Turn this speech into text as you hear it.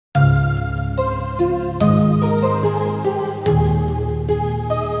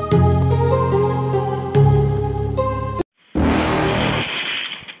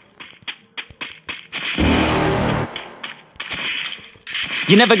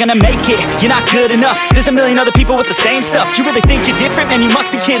You're never gonna make it, you're not good enough. There's a million other people with the same stuff. You really think you're different? Man, you must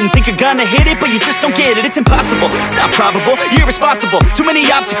be kidding. Think you're gonna hit it, but you just don't get it. It's impossible, it's not probable, you're irresponsible. Too many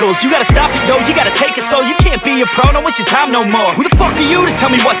obstacles, you gotta stop it, yo. You gotta take it slow, you can't be a pro. Don't waste your time no more. Who the fuck are you to tell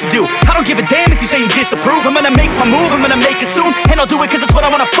me what to do? I don't give a damn if you say you disapprove. I'm gonna make my move, I'm gonna make it soon. And I'll do it cause it's what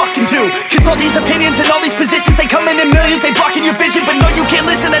I wanna fucking do. Cause all these opinions and all these positions, they come in millions, they blocking your vision. But no, you can't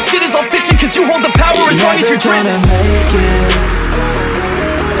listen, that shit is all fiction. Cause you hold the power as long as you're driven. You're never gonna make it.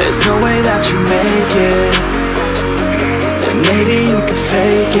 There's no way that you make it. And maybe you could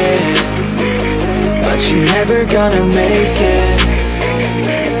fake it, but you're never gonna make it.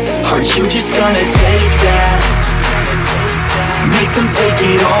 Are you just gonna take that? Make them take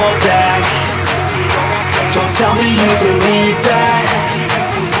it all back. Don't tell me you believe that.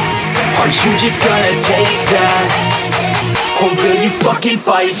 Are you just gonna take that? Or will you fucking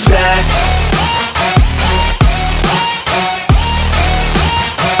fight back?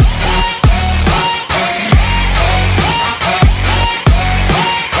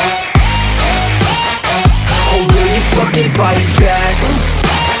 Or will you fucking fight back?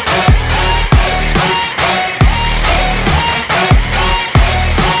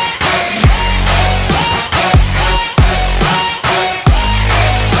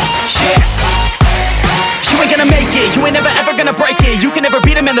 You ain't never ever gonna break it. You can never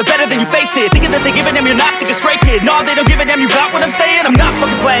beat them and they're better than you, face it. Thinking that they give a damn, you're not thinking straight, kid. No, they don't give a damn, you got what I'm saying? I'm not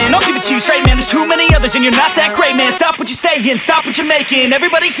fucking playing, I'll give it to you straight, man. There's too many others and you're not that great, man. Stop what you're saying, stop what you're making.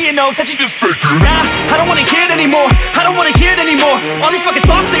 Everybody here knows that you're just faking. Nah, I don't wanna hear it anymore, I don't wanna hear it anymore. All these fucking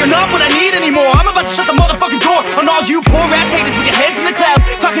thoughts, they are not what I need anymore. I'm about to shut the motherfucking door on all you poor ass haters with your heads in the clouds,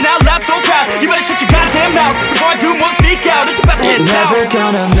 talking out loud so proud. You better shut your goddamn mouth before I do more speak out. It's about to head south. You're never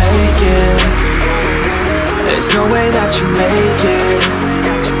gonna make it. There's no way that you make it.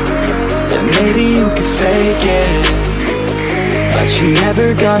 And maybe you could fake it, but you're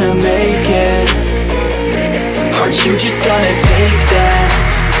never gonna make it. Are you just gonna take that?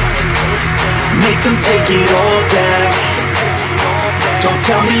 Make them take it all back. Don't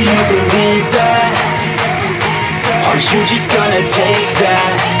tell me you believe that. Are you just gonna take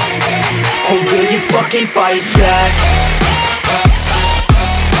that? Or will you fucking fight back?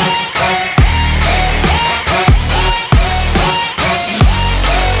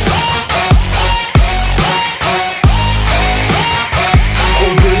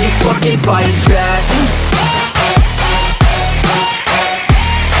 Fucking fight back.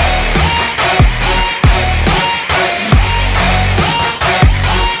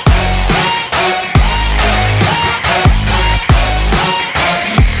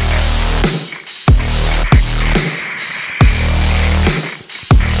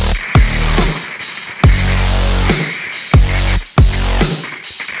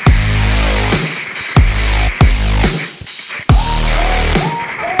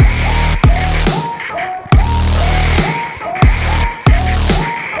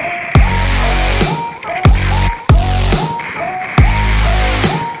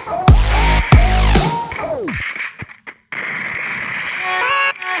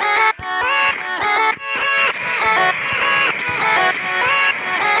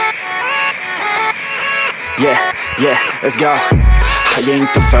 Yeah, let's go. I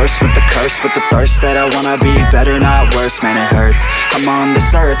ain't the first with the curse, with the thirst that I wanna be better, not worse, man it hurts. I'm on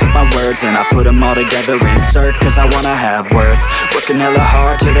this earth with my words and I put them all together, insert, cause I wanna have worth. Working hella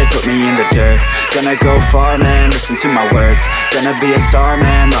hard till they put me in the dirt. Gonna go far, man, listen to my words. Gonna be a star,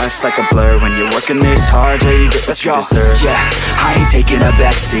 man, life's like a blur. When you're working this hard, yeah, you get what you deserve. Yeah, I ain't taking a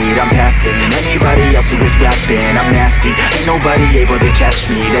backseat, I'm passing anybody else who is rapping. I'm nasty, ain't nobody able to catch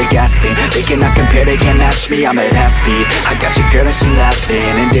me. They gasping, they cannot compare, they can't match me. I'm at half speed, I got your girl and she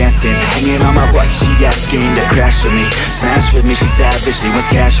laughing and dancing, hanging on my butt, she asking to crash with me, smash with me. She savage, she wants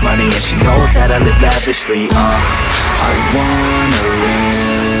cash money and she knows that I live lavishly. I wanna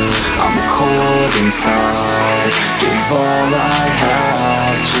live, I'm cold inside. Give all I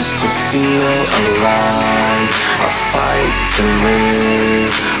have just to feel alive. I fight to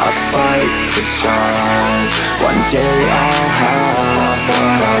live, I fight to strive. One day I'll have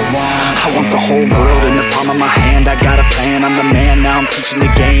what I want. I want the whole world in the palm of my hand. I got a plan, I'm the man. Now I'm teaching the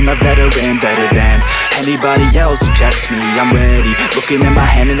game, a veteran, better than anybody else who tests me. I'm ready, looking at my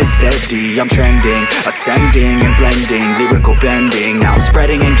hand and it's steady. I'm trending, ascending and blending, lyrical bending. Now I'm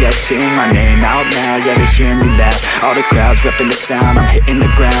spreading and getting my name out now. Yeah, they hear me laugh, all the crowds repping the sound. I'm hitting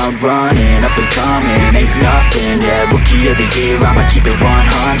the ground, running, up and coming, ain't nothing. Yeah, rookie of the year, I'ma keep it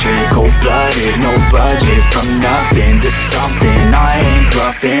 100. Cold-blooded, no budget, from nothing to something. I ain't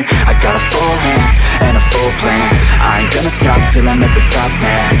bluffing, I got a full hand and a full plan. I ain't gonna stop till I'm at the top,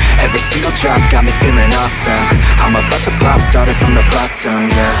 man. Every single drop got me feeling awesome. I'm about to pop, started from the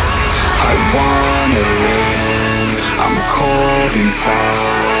bottom, yeah. I wanna live, I'm cold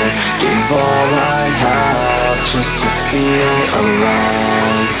inside. Give all I have just to feel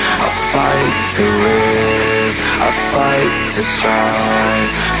alive. I fight to live, I fight to strive.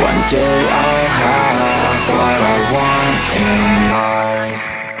 One day I'll have what I want in life.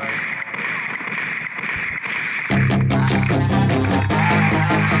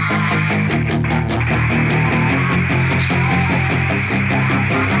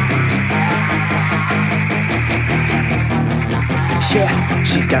 Yeah,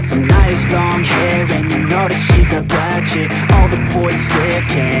 she's got some nice long hair, and you know that she's a bad chick. All the boys stare,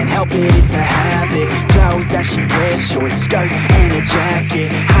 can't help it, it's a habit. Clothes that she wears, short skirt and a jacket.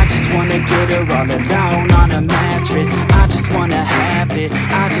 I just wanna get her all alone on a mattress. I just wanna have it,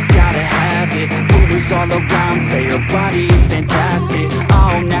 I just gotta have it. Rumors all around say her body is fantastic.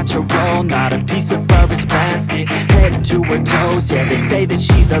 All natural, not a piece of fur is plastic. Head to her toes, yeah, they say that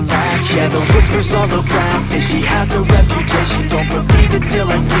she's a latch. Yeah, the whispers all around say she has a reputation. Don't believe it till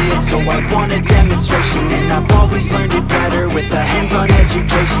I see it, so I want a demonstration. And I've always learned it better with a hands-on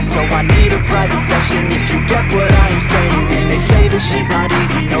education. So I need a private session if you get what I am saying. And they say that she's not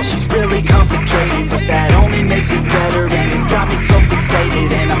easy, no, she's really complicated, but that only makes it better, and it's got me so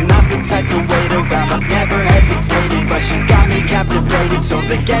fixated. And I'm not the type to wait around, I've never hesitated, but she's got me captivated, so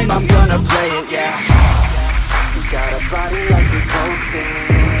the game, I'm gonna play it, yeah. She got a body like a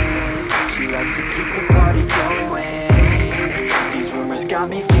coating, she likes to keep the party going. Got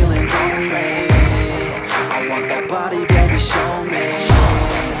me feeling lonely. I want that body, baby, show me.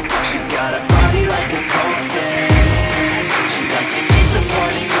 She's got a body like a coating. She likes to keep the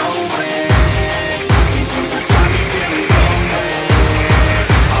party going. These rumors got me feeling lonely.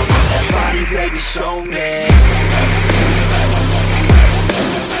 I want that body, baby, show me.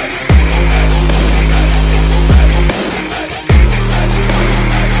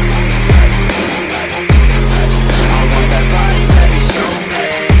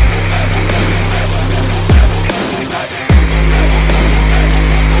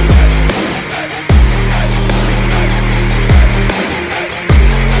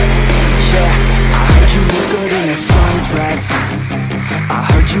 I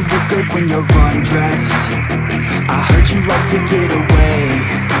heard you look good when you're undressed. I heard you like to get away.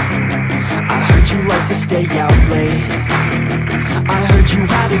 I heard you like to stay out late. I heard you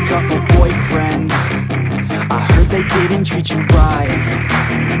had a couple boyfriends. I heard they didn't treat you right.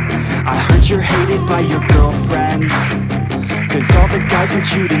 I heard you're hated by your girlfriends, cause all the guys want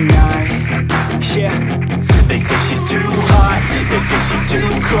you tonight. Yeah, they say she's too hot, they say she's too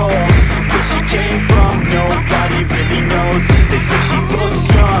cold. Where she came from, nobody really knows. They say she looks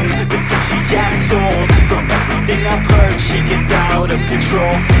young, they say she acts old. From everything I've heard, she gets out of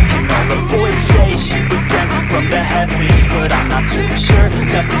control. And all the boys say she was sent from the heavens, but I'm not too sure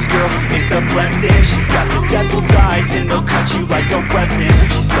that this girl is a blessing. She's got the devil's eyes and they'll cut you like a weapon.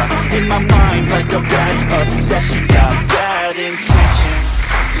 She's stuck in my mind like a bad obsession. Got bad intentions.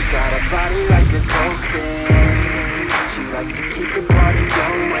 She got a body like a cocaine. She likes to